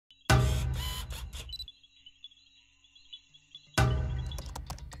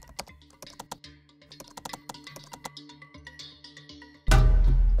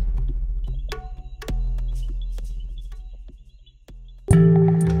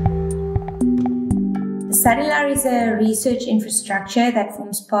CLARIN is a research infrastructure that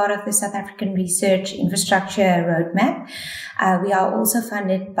forms part of the South African Research Infrastructure Roadmap. We are also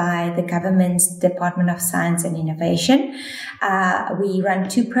funded by the government's Department of Science and Innovation. We run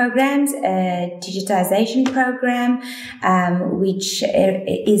two programs, a digitization program, which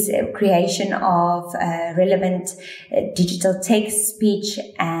is a creation of relevant digital text, speech,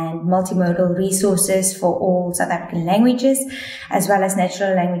 and multimodal resources for all South African languages, as well as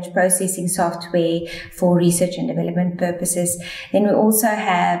natural language processing software for research and development purposes. Then we also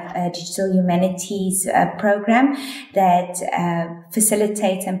have a digital humanities program that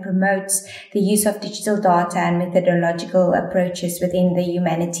facilitates and promotes the use of digital data and methodological approaches within the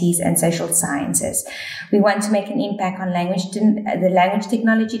humanities and social sciences. We want to make an impact on the language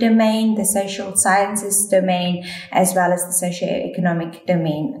technology domain, the social sciences domain, as well as the socio-economic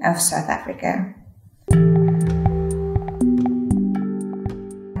domain of South Africa.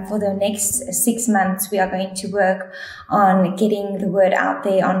 For the next 6 months, we are going to work on getting the word out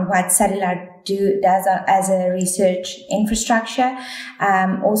there on what CLARIN does as a research infrastructure,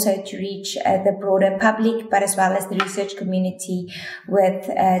 also to reach the broader public, but as well as the research community with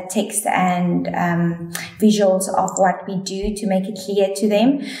text and visuals of what we do to make it clear to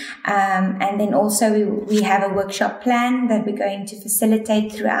them. And then also we have a workshop plan that we're going to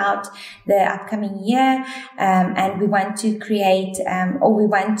facilitate throughout the upcoming year, and we want to create we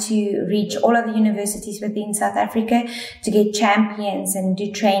want to reach all of the universities within South Africa to get champions and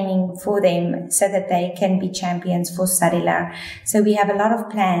do training for them so that they can be champions for CLARIN. So we have a lot of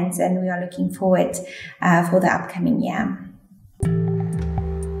plans and we are looking forward for the upcoming year.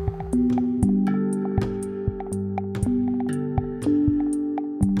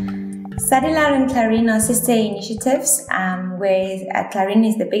 CLARIN and CLARIN are sister initiatives, where CLARIN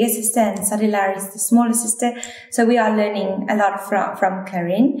is the bigger sister and CLARIN is the smaller sister. So we are learning a lot from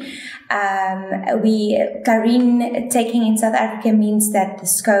CLARIN. CLARIN taking in South Africa means that the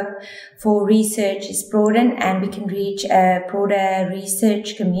scope for research is broadened and we can reach a broader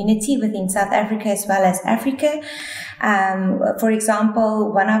research community within South Africa as well as Africa. For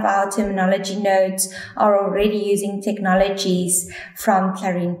example, one of our terminology nodes are already using technologies from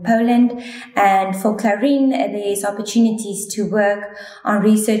CLARIN Poland, and for CLARIN there's opportunities to work on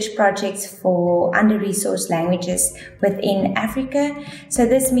research projects for under-resourced languages within Africa. So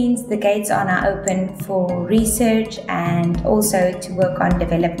this means the gates are now open for research and also to work on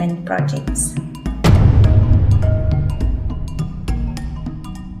development projects.